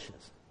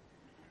accomplishes.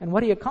 And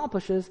what he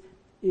accomplishes,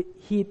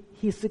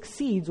 he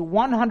succeeds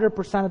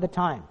 100% of the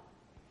time.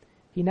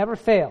 He never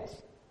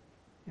fails.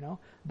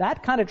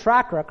 That kind of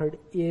track record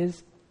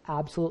is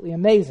absolutely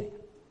amazing.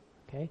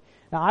 Okay?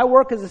 Now, I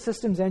work as a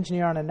systems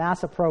engineer on a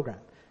NASA program.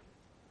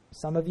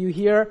 Some of you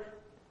here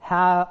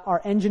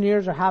are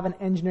engineers or have an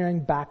engineering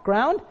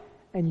background,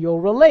 and you'll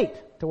relate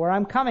to where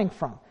I'm coming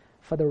from.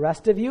 For the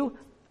rest of you,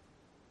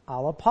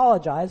 I'll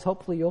apologize.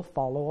 Hopefully you'll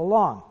follow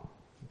along.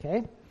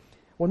 Okay?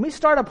 When we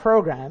start a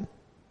program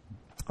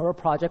or a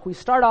project, we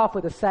start off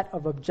with a set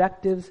of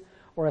objectives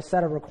or a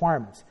set of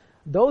requirements.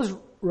 Those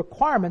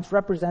requirements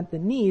represent the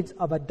needs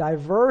of a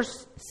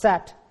diverse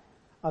set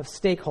of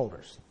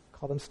stakeholders.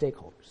 Call them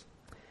stakeholders.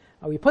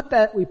 We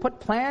put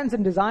plans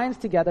and designs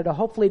together to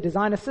hopefully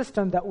design a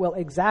system that will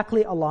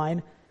exactly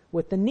align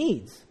with the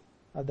needs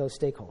of those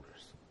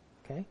stakeholders.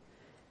 Okay?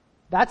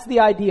 That's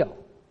the ideal.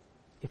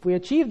 If we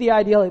achieve the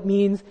ideal, it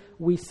means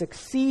we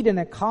succeed in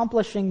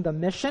accomplishing the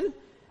mission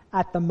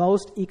at the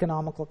most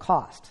economical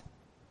cost.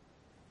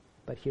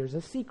 But here's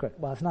a secret.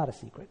 Well, it's not a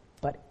secret,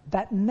 but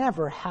that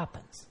never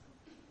happens.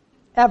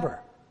 Ever.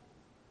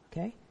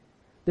 Okay?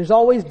 There's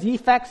always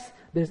defects,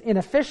 there's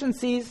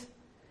inefficiencies,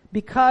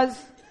 because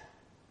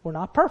we're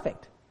not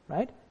perfect,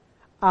 right?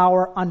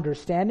 Our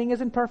understanding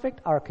isn't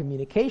perfect, our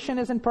communication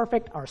isn't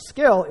perfect, our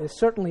skill is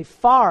certainly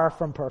far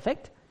from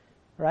perfect,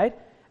 right?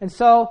 And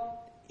so,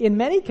 in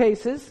many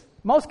cases,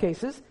 most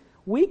cases,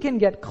 we can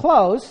get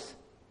close,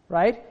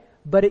 right?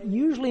 But it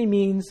usually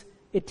means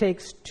it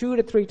takes 2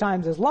 to 3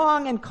 times as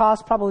long and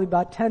costs probably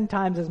about 10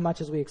 times as much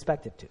as we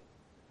expect it to.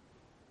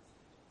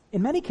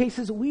 In many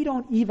cases, we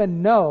don't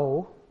even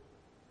know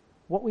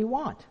what we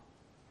want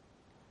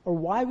or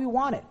why we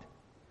want it,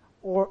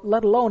 or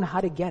let alone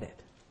how to get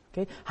it.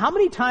 Okay? How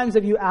many times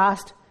have you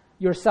asked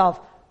yourself,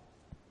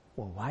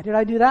 well, why did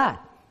I do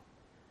that?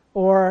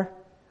 Or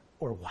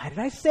why did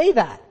I say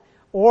that?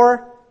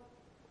 Or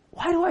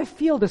why do I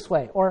feel this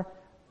way? Or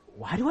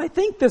why do I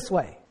think this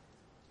way?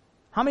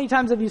 How many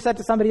times have you said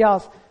to somebody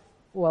else,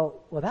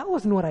 well, that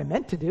wasn't what I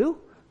meant to do?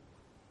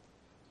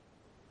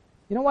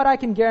 You know what I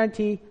can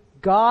guarantee?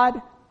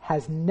 God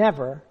has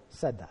never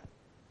said that.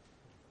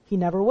 He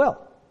never will.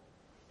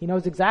 He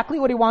knows exactly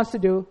what he wants to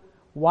do,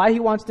 why he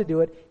wants to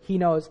do it. He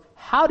knows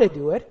how to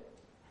do it,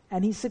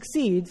 and he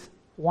succeeds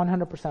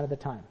 100% of the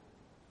time.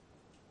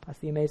 That's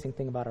the amazing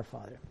thing about our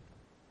Father.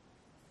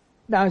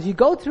 Now, as you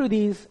go through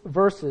these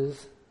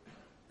verses,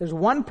 there's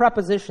one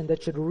preposition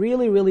that should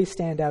really, really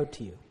stand out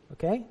to you.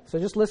 Okay? So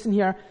just listen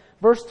here.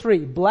 Verse 3,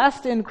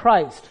 blessed in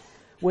Christ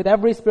with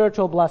every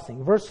spiritual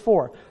blessing. Verse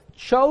 4,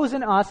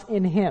 chosen us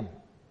in him.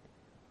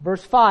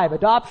 Verse 5,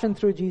 adoption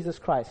through Jesus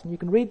Christ. And you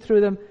can read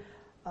through them.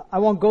 I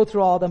won't go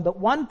through all of them, but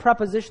one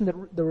preposition,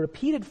 that the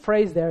repeated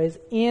phrase there is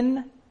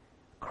in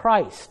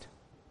Christ,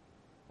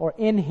 or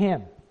in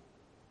him.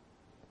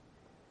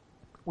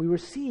 We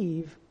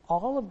receive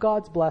all of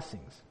God's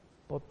blessings,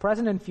 both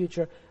present and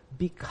future,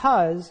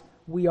 because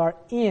we are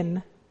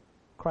in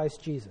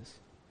Christ Jesus.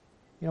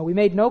 We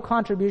made no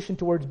contribution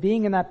towards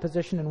being in that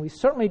position, and we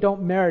certainly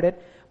don't merit it,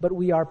 but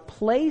we are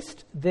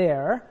placed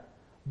there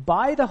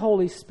by the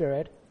Holy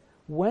Spirit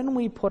when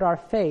we put our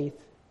faith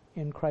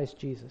in Christ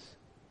Jesus.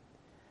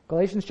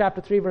 Galatians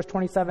chapter 3, verse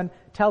 27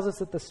 tells us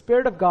that the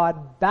Spirit of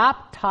God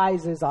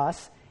baptizes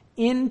us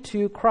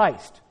into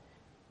Christ.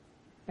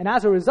 And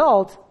as a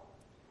result,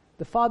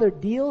 the Father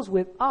deals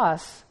with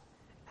us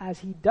as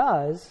he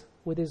does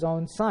with his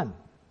own Son.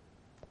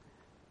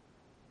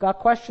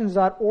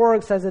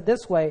 GotQuestions.org says it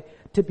this way: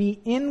 to be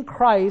in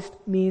Christ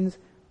means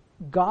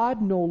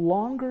God no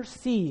longer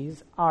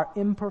sees our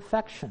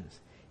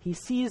imperfections. He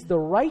sees the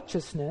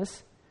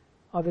righteousness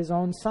of his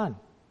own Son.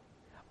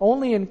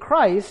 Only in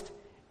Christ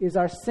is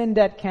our sin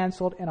debt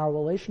canceled and our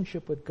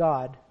relationship with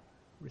God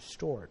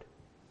restored.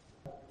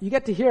 You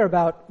get to hear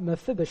about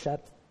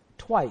Mephibosheth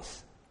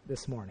twice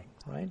this morning,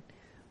 right?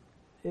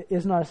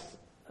 Isn't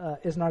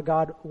our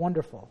God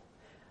wonderful?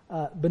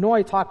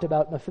 Benoit talked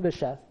about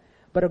Mephibosheth,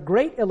 but a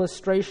great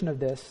illustration of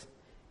this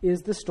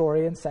is the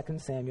story in 2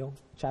 Samuel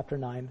chapter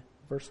 9,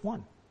 verse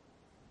 1.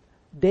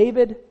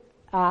 David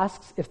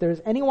asks if there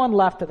is anyone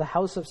left of the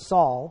house of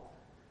Saul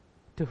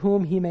to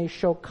whom he may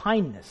show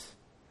kindness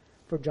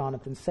for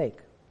Jonathan's sake.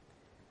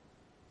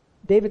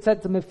 David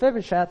said to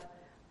Mephibosheth,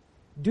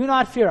 "Do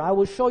not fear, I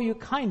will show you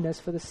kindness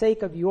for the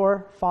sake of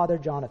your father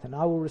Jonathan.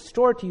 I will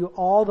restore to you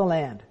all the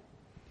land."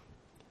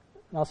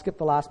 And I'll skip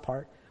the last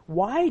part.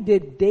 Why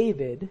did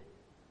David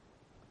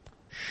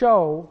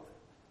show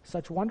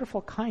such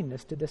wonderful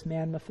kindness to this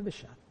man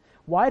Mephibosheth?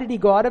 Why did he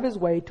go out of his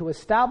way to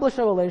establish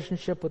a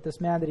relationship with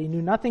this man that he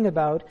knew nothing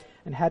about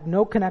and had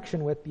no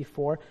connection with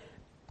before?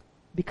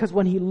 Because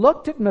when he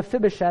looked at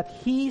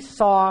Mephibosheth, he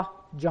saw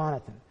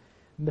Jonathan.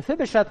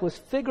 Mephibosheth was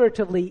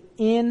figuratively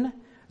in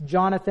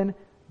Jonathan.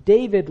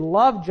 David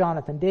loved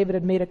Jonathan. David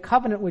had made a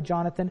covenant with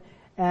Jonathan,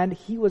 and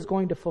he was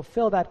going to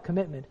fulfill that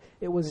commitment.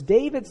 It was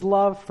David's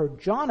love for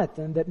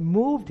Jonathan that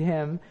moved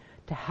him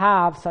to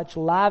have such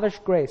lavish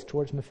grace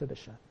towards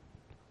Mephibosheth.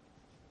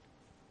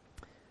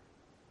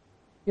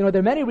 You know,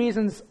 there are many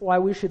reasons why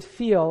we should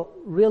feel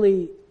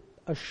really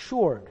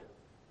assured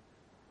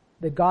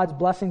that God's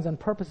blessings and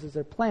purposes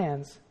or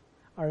plans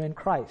are in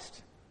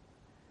Christ.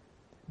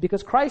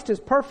 Because Christ is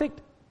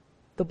perfect,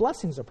 the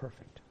blessings are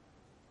perfect.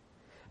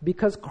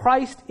 Because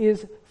Christ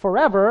is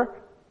forever,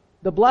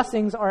 the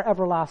blessings are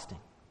everlasting.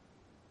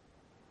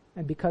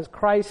 And because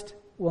Christ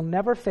will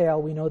never fail,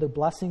 we know the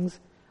blessings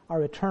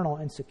are eternal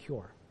and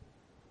secure.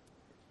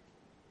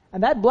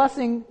 And that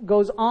blessing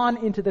goes on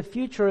into the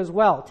future as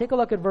well. Take a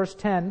look at verse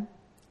 10.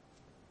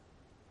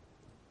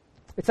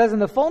 It says, "In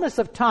the fullness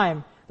of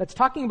time," that's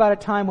talking about a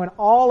time when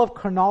all of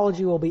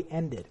chronology will be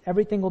ended.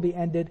 Everything will be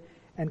ended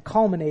and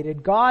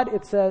culminated. God,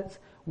 it says,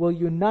 will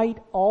unite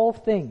all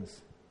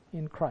things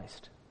in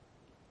Christ.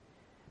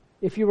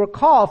 If you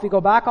recall, if you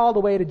go back all the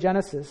way to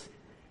Genesis,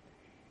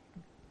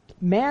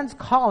 man's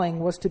calling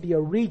was to be a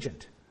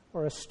regent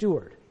or a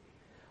steward.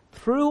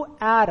 Through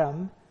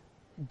Adam,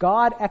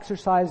 God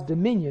exercised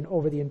dominion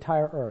over the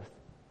entire earth.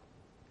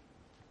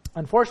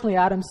 Unfortunately,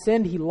 Adam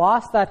sinned. He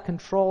lost that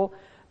control.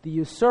 The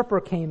usurper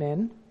came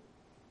in.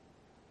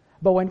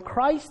 But when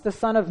Christ, the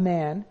Son of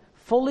Man,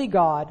 fully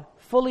God,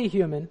 fully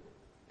human,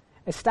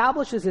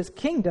 establishes his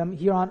kingdom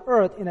here on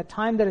earth in a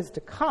time that is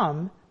to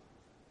come,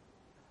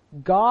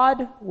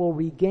 God will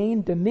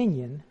regain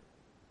dominion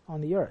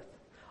on the earth.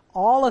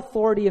 All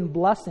authority and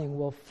blessing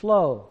will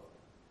flow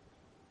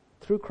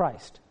through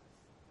Christ.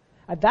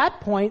 At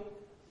that point,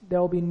 there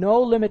will be no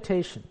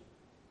limitation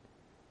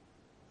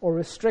or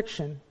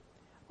restriction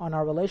on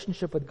our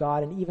relationship with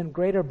God, and even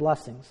greater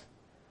blessings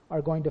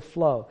are going to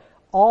flow.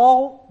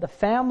 All the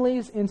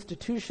families,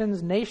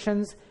 institutions,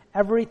 nations,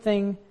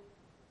 everything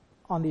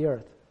on the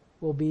earth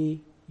will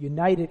be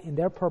united in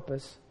their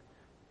purpose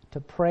to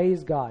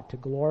praise God, to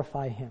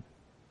glorify him.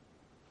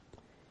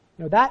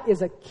 You know, that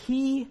is a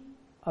key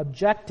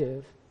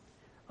objective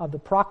of the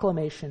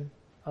proclamation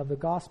of the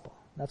gospel.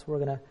 That's where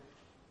we're going to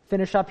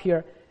finish up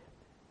here.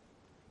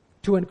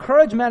 To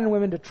encourage men and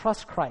women to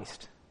trust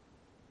Christ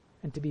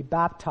and to be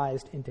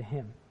baptized into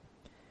him.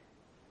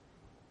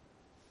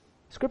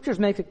 Scriptures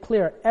make it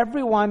clear,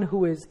 everyone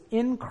who is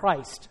in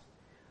Christ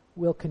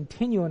will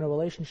continue in a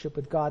relationship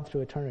with God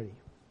through eternity.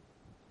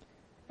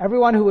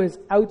 Everyone who is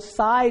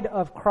outside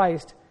of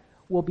Christ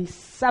will be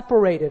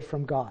separated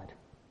from God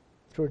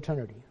through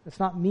eternity. It's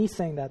not me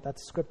saying that,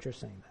 that's Scripture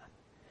saying that.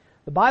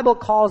 The Bible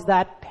calls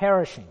that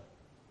perishing.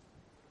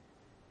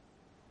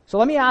 So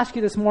let me ask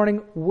you this morning,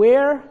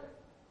 where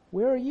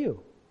are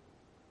you?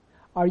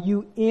 Are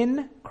you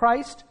in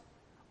Christ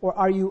or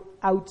are you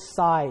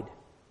outside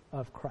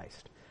of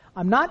Christ?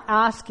 I'm not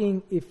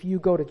asking if you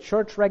go to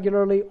church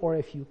regularly or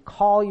if you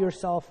call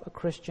yourself a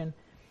Christian.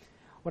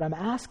 What I'm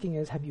asking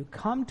is, have you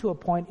come to a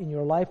point in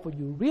your life where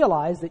you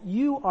realize that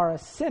you are a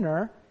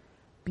sinner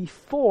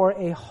before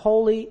a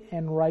holy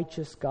and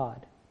righteous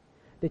God?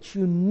 That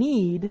you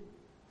need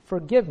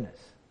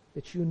forgiveness,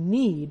 that you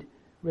need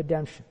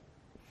redemption.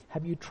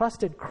 Have you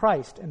trusted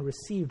Christ and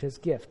received his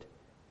gift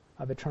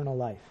of eternal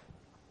life?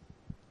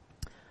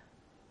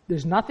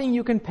 There's nothing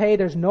you can pay,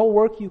 there's no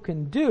work you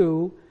can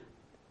do.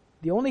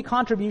 The only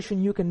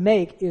contribution you can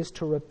make is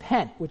to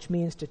repent, which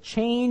means to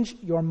change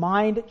your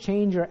mind,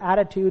 change your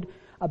attitude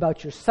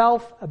about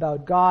yourself,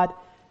 about God,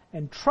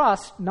 and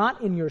trust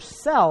not in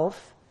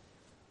yourself,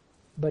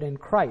 but in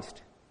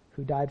Christ,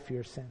 who died for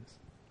your sins.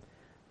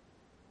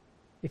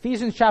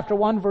 Ephesians chapter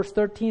 1, verse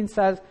 13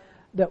 says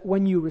that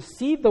when you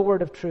receive the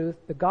word of truth,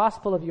 the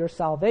gospel of your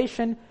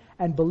salvation,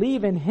 and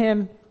believe in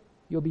him,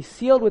 you'll be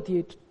sealed with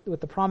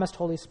the promised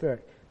Holy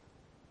Spirit.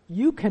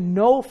 You can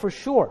know for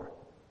sure.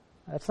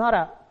 That's not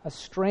a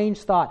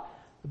strange thought.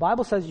 The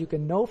Bible says you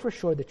can know for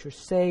sure that you're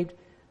saved,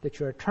 that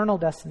your eternal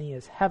destiny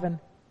is heaven.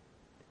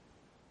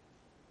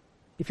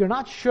 If you're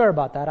not sure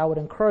about that, I would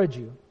encourage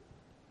you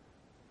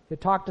to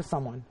talk to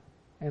someone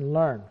and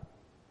learn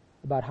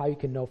about how you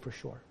can know for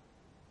sure.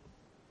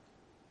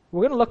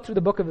 We're going to look through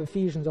the book of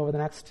Ephesians over the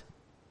next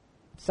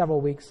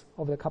several weeks,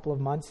 over the couple of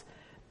months,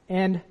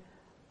 and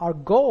our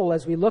goal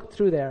as we look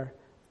through there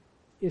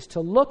is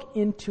to look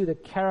into the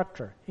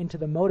character, into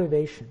the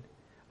motivation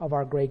of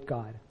our great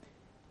God.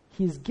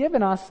 He's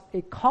given us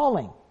a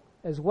calling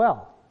as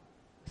well.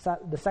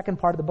 The second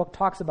part of the book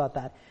talks about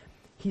that.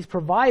 He's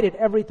provided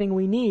everything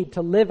we need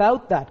to live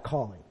out that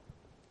calling.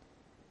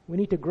 We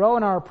need to grow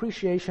in our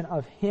appreciation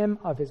of Him,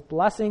 of His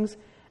blessings,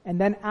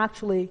 and then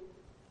actually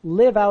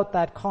live out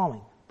that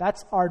calling.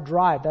 That's our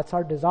drive. That's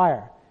our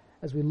desire.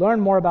 As we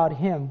learn more about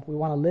Him, we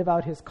want to live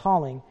out His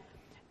calling.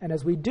 And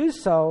as we do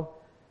so,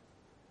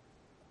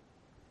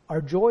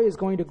 our joy is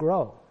going to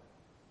grow.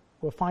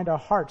 We'll find our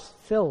hearts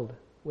filled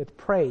with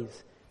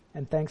praise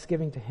and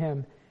thanksgiving to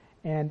Him,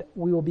 and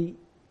we will be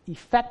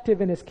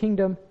effective in His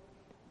kingdom,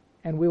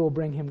 and we will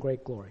bring Him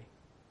great glory.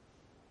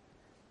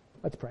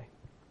 Let's pray.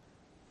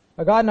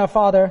 Our God and our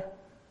Father,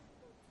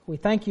 we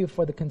thank You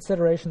for the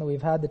consideration that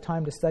we've had the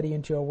time to study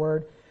into Your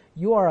Word.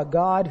 You are a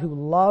God who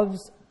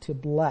loves to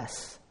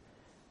bless,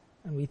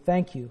 and we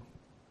thank You.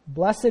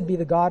 Blessed be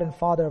the God and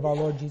Father of our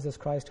Lord Jesus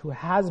Christ, who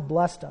has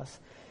blessed us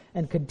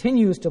and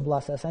continues to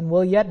bless us and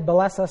will yet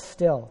bless us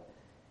still.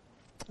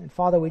 And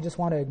Father, we just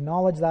want to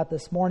acknowledge that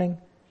this morning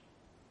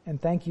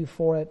and thank You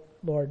for it.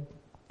 Lord,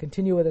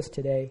 continue with us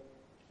today.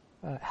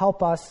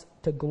 Help us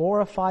to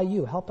glorify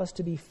You. Help us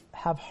to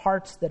have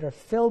hearts that are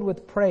filled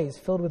with praise,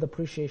 filled with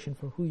appreciation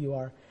for who You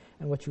are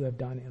and what You have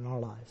done in our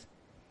lives.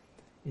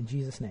 In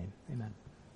Jesus' name, amen.